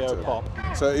 Cryo Pop.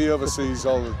 So he oversees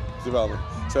all the development.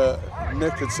 So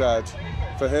Nick had said,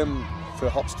 for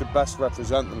hops to best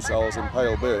represent themselves in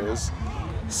pale beers,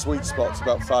 sweet spot's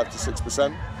about 5 to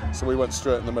 6%. So we went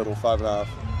straight in the middle, 5.5.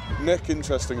 Nick,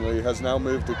 interestingly, has now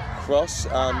moved across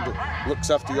and looks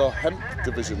after your hemp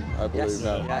division, I believe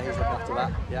now. Yeah, he's looking after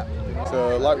that. Yeah.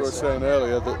 So, like we were saying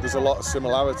earlier, there's a lot of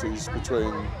similarities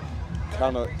between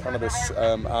cannabis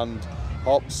and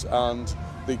hops, and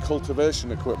the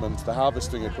cultivation equipment, the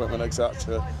harvesting equipment,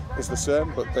 etc., is the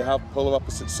same, but they have polar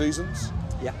opposite seasons.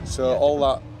 Yeah. So all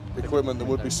that equipment that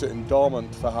would be sitting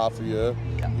dormant for half a year,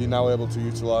 you're now able to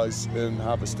utilise in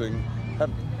harvesting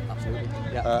hemp. Absolutely.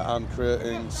 Yeah. And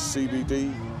creating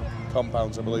CBD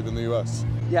compounds, I believe, in the US.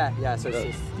 Yeah. So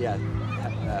it's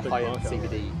high in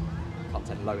CBD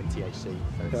content, low in THC. So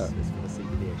it's for the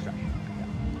CBD extraction.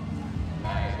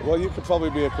 Yeah. Well, you could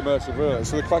probably be a commercial brewer.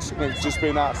 So the question that's just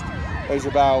been asked is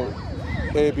about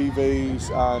ABVs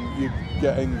and you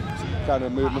getting kind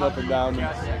of movement up and down.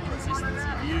 Consistency.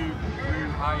 Do you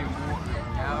brew high and water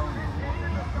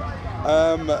it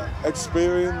down?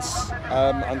 Experience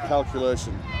and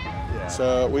calculation.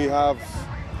 So we have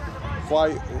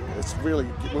we're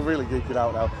really geeking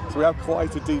out now. So we have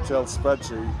quite a detailed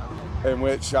spreadsheet in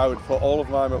which I would put all of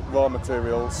my raw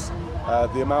materials,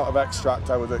 the amount of extract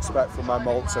I would expect from my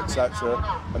malts, etc.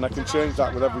 And I can change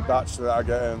that with every batch that I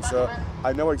get in. So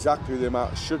I know exactly the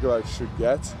amount of sugar I should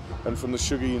get, and from the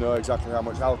sugar you know exactly how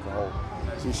much alcohol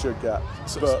you should get.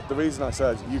 But the reason I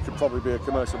said you could probably be a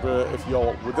commercial brewer if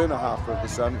you're within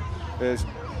 0.5% is,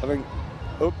 I think,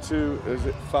 up to, is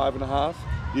it 5.5?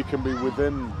 You can be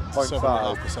within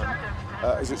 0.5. 7.5%.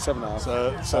 Is it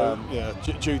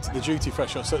 7.5? The duty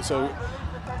threshold. So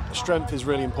strength is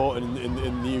really important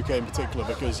in the UK in particular,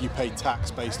 because you pay tax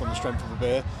based on the strength of a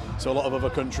beer. So a lot of other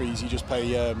countries you just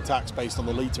pay tax based on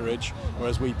the literage,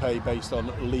 whereas we pay based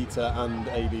on litre and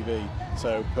ABV,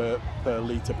 so per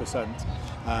litre percent.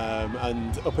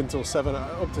 And up to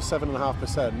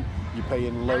 7.5%, you pay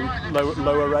in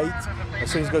lower rate. As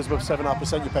soon as it goes above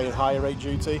 7.5%, you pay in higher rate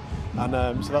duty,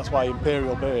 and so that's why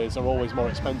imperial beers are always more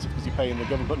expensive, because you're paying the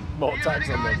government more tax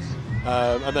on them.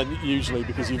 And then usually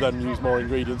because you then use more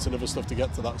ingredients and other stuff to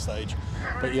get to that stage.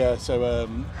 But yeah, so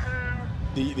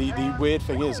the weird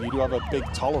thing is you do have a big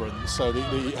tolerance. So the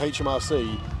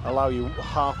HMRC allow you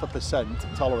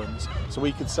 0.5% tolerance. So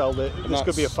we could sell this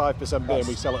could be a 5% beer and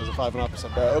we sell it as a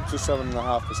 5.5% beer. Up to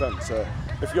 7.5%. So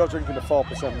if you're drinking a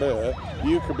 4% beer,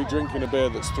 you could be drinking a beer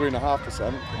that's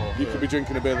 3.5%. You could be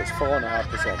drinking a beer that's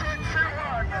 4.5%.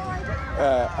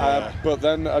 But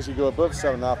then as you go above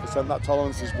 7.5%, that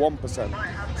tolerance is 1%.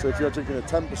 So if you're drinking a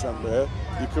 10% beer,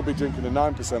 you could be drinking a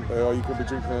 9% beer, or you could be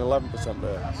drinking an 11%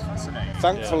 beer.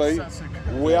 Thankfully,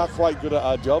 we are quite good at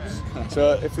our jobs.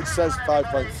 So if it says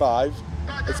 5.5,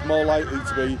 it's more likely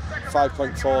to be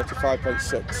 5.4 to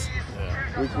 5.6.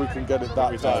 We can get it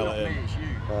that tight.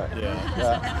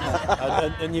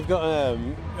 And you've got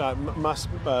mass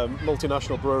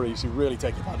multinational breweries who really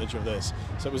take advantage of this.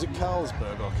 So was it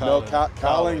Carlsberg or Carling? No,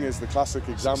 Carling is the classic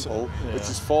example, which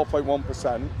is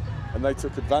 4.1%. and they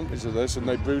took advantage of this and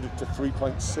they brewed it to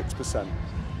 3.6%.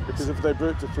 Because if they brew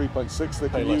it to 3.6, they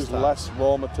can use less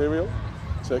raw material,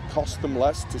 so it costs them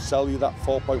less to sell you that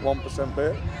 4.1%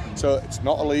 beer. So it's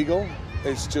not illegal,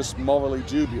 it's just morally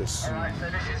dubious. Is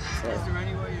there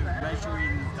any way of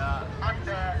measuring that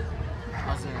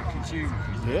as a consumer?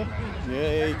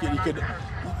 Yeah, you could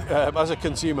as a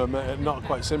consumer, not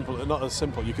quite simple, not as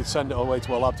simple. You could send it all the way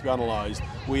to a lab to be analysed.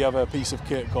 We have a piece of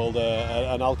kit called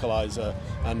an alkalizer,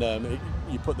 and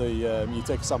you put you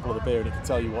take a sample of the beer and it can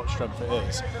tell you what strength it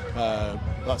is.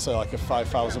 That's like a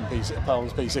 5,000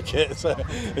 pounds piece of kit. So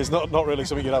it's not really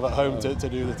something you'd have at home to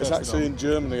do the testing. It's actually in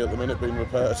Germany at the minute being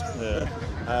repaired.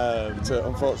 It's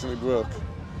unfortunately broke.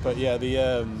 But yeah,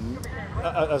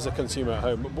 as a consumer at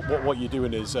home, what you're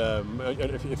doing is,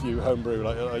 if you homebrew,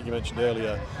 like you mentioned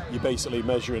earlier, you're basically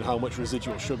measuring how much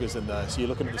residual sugar's in there. So you're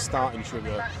looking at the starting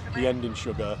sugar, the ending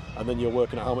sugar, and then you're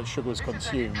working out how much sugar was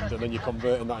consumed, and then you're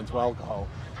converting that into alcohol.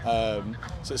 So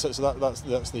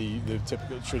that's the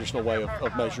typical traditional way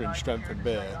of measuring strength in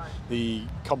beer. The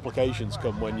complications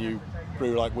come when you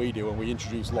brew like we do, and we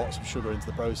introduce lots of sugar into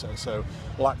the process. So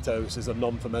lactose is a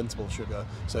non-fermentable sugar,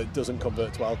 so it doesn't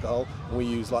convert to alcohol, and we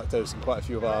use lactose in quite a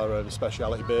few of our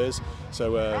specialty beers.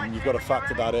 So you've got to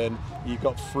factor that in. You've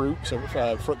got fruit, so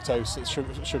fructose, it's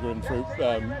sugar and fruit,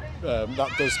 that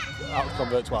does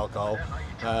convert to alcohol.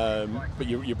 But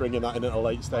you're bringing that in at a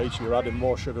late stage, so you're adding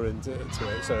more sugar into it,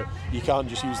 so you can't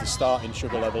just use the starting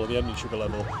sugar level or the ending sugar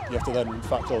level. You have to then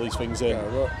factor all these things in.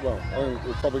 Yeah, well, I think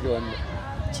we're probably going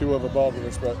too overboard with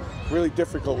this, but really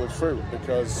difficult with fruit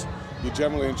because you're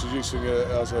generally introducing it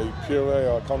as a puree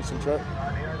or a concentrate,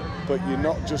 but you're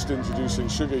not just introducing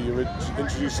sugar, you're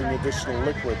introducing additional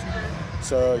liquid.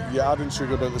 So you're adding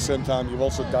sugar, but at the same time you're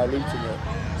also diluting it.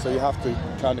 So you have to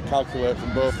kind of calculate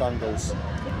from both angles.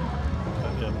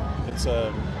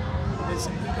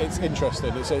 It's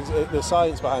interesting. It's the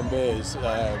science behind beers.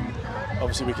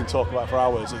 Obviously, we can talk about for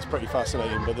hours. It's pretty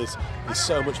fascinating, but there's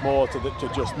so much more to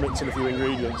just mixing a few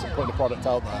ingredients and putting a product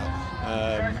out there.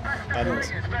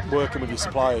 And working with your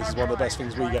suppliers is one of the best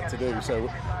things we get to do. So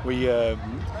we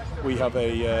have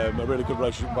a really good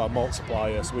relationship with our malt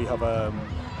supplier. So we have a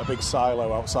big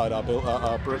silo outside our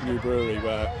new brewery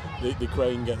where the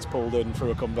grain gets pulled in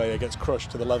through a conveyor, gets crushed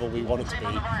to the level we want it to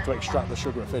be to extract the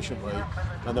sugar efficiently,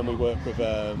 and then we work with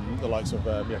the likes of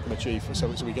Yakima Chief, so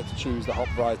we get to choose the hop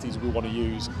varieties we want to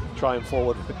use, try and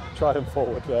forward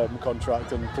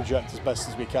contract and project as best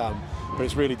as we can. But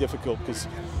it's really difficult because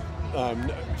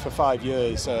for 5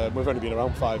 years, we've only been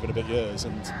around 5 and a bit years,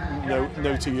 and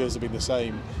no 2 years have been the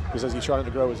same, because as you're trying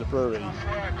to grow as a brewery,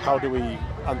 how do we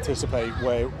anticipate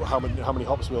how many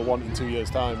hops we'll want in 2 years'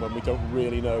 time when we don't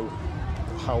really know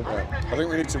how? I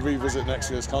think we need to revisit next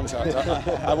year's contract.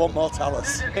 I want more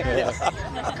talus.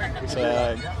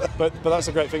 But that's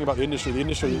the great thing about the industry. The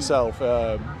industry itself,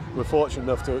 we're fortunate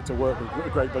enough to work with a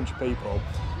great bunch of people.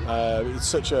 It's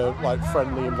such a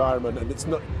friendly environment, and it's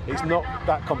not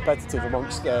that competitive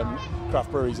amongst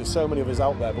craft breweries. There's so many of us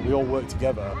out there, but we all work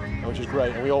together, which is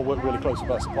great, and we all work really close with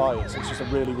our suppliers. So it's just a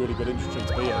really, really good industry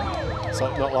to be in. It's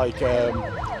not like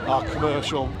our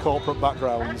commercial corporate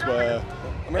backgrounds where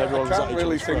I can't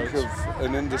really think of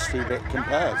an industry that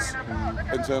compares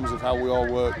in terms of how we all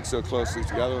work so closely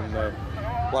together.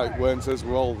 And like Wayne says,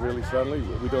 we're all really friendly.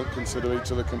 We don't consider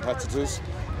each other competitors.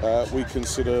 We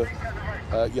consider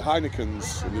your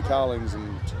Heinekens and your Carlings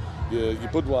and your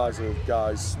Budweiser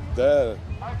guys, they're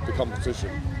the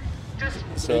competition.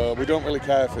 So we don't really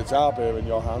care if it's our beer in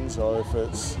your hands or if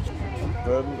it's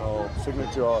Bourbon or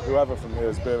Signature or whoever from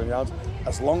here's beer in your hands,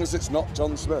 as long as it's not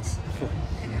John Smith.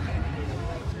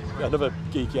 Another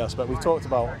geeky aspect, we've talked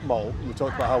about malt, we've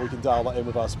talked about how we can dial that in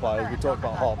with our suppliers, we've talked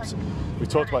about hops, we've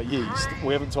talked about yeast,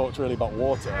 we haven't talked really about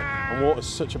water, and water's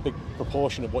such a big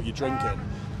proportion of what you're drinking.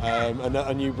 And at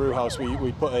a new brew house,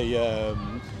 we put a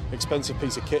expensive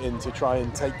piece of kit in to try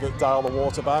and dial the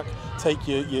water back, take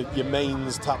your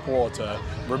mains tap water,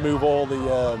 remove all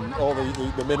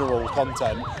the mineral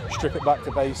content, strip it back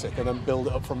to basic, and then build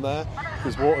it up from there,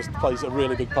 because water plays a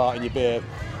really big part in your beer.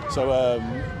 So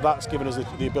that's given us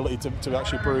the ability to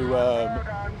actually brew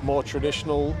more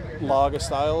traditional lager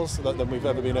styles than we've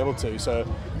ever been able to. So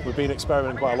we've been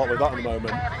experimenting quite a lot with that at the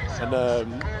moment.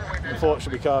 And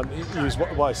unfortunately, we can't use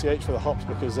YCH for the hops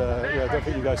because I don't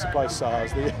think you guys supply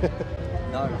SARS, do you?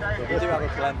 No, we do have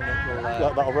a blend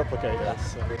that that'll replicate it.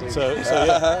 Yes, we do.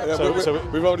 So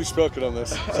we've already spoken on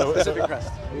this. Pacific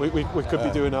Crest. We could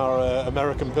be doing our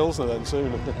American Pilsner then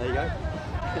soon. There you go.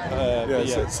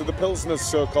 So the Pilsner's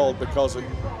so called because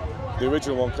The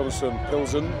original one comes from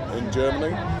Pilsen in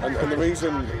Germany, and the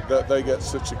reason that they get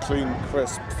such a clean,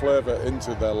 crisp flavour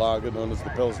into their lager, known as the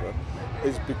Pilsner,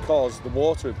 is because the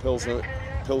water in Pilsen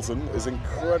is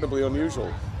incredibly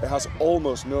unusual. It has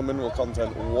almost no mineral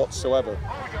content whatsoever,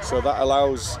 so that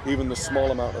allows even the small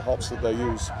amount of hops that they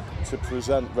use to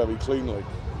present very cleanly.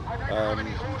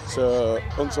 So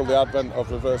until the advent of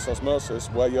reverse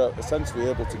osmosis, where you're essentially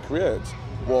able to create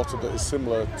water that is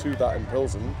similar to that in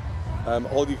Pilsen,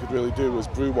 all you could really do was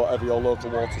brew whatever your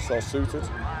local water source suited,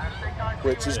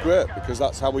 which is great because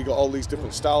that's how we got all these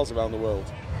different styles around the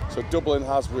world. So Dublin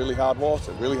has really hard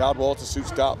water. Really hard water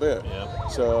suits dark beer. Yeah.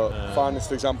 So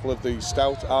finest example of the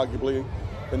stout, arguably,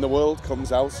 in the world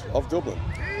comes out of Dublin.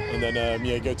 And then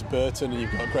you go to Burton and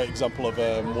you've got a great example of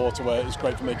water where it's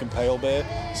great for making pale beer.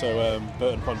 So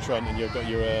Burton-upon-Trent, and you've got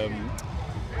your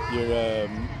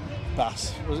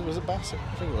Bass. Was it Bass? I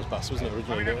think it was Bass, wasn't it,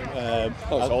 originally? It's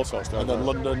all sorts down and then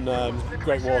there. London,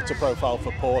 great water profile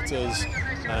for porters.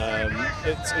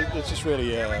 It's just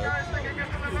really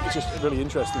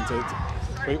interesting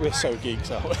we're so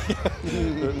geeks, aren't we?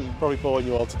 We're probably boring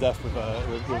you all to death with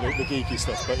the geeky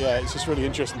stuff, but yeah, it's just really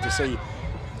interesting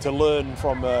to learn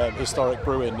from historic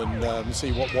brewing and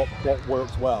see what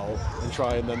works well and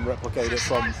try and then replicate it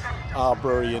from our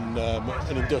brewery in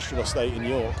an industrial estate in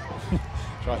York.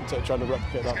 trying to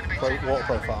replicate that water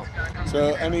profile.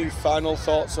 So any final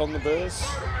thoughts on the beers?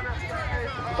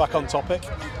 Back on topic.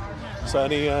 So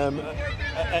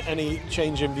any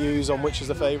change in views on which is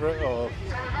the favourite, or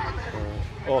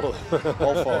all?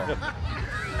 All four.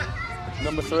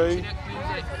 Number 3.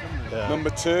 Yeah.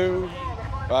 Number 2.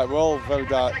 Right, we're all very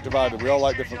divided. We all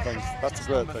like different things. That's a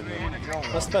great thing.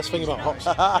 That's the best thing about hops.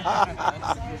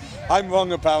 I'm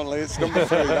wrong apparently. It's number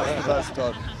 3. That's the best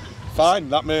one. Fine.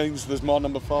 That means there's more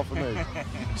number 4 for me.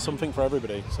 Something for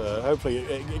everybody. So hopefully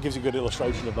it gives you a good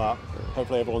illustration of that.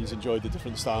 Hopefully everyone's enjoyed the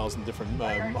different styles and different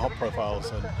hop profiles.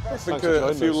 And I think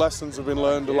a few lessons have been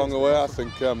learned along the way. I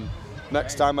think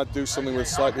next time I'd do something with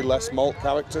slightly less malt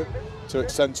character to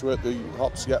accentuate the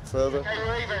hops yet further.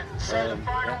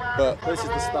 But this is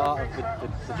the start of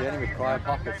the journey with Cryo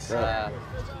Pop. It's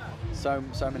so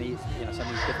many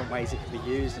different ways it can be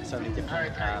used and so many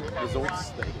different results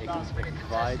that it can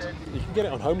provide. You can get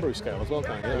it on homebrew scale as well,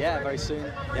 can't you? Yeah, very soon.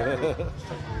 Yeah.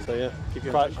 So yeah,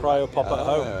 Cryo Pop at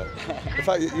home. In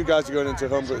fact, you guys are going into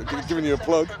homebrew, giving you a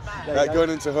plug, going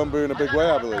into homebrew in a big way,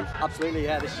 I believe. Absolutely,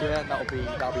 yeah. This year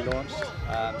that'll be launched.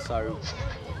 So.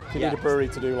 If you need a brewery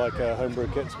to do like homebrew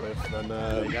kits with, then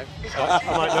there you go. I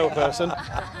might know a person.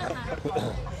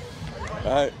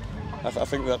 Right. I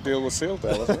think that deal was sealed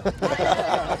there, wasn't it?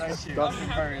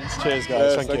 Cheers, guys.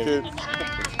 Yes, Thank you.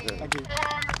 Thank you.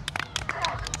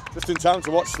 Just in time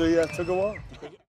to watch the tug of war.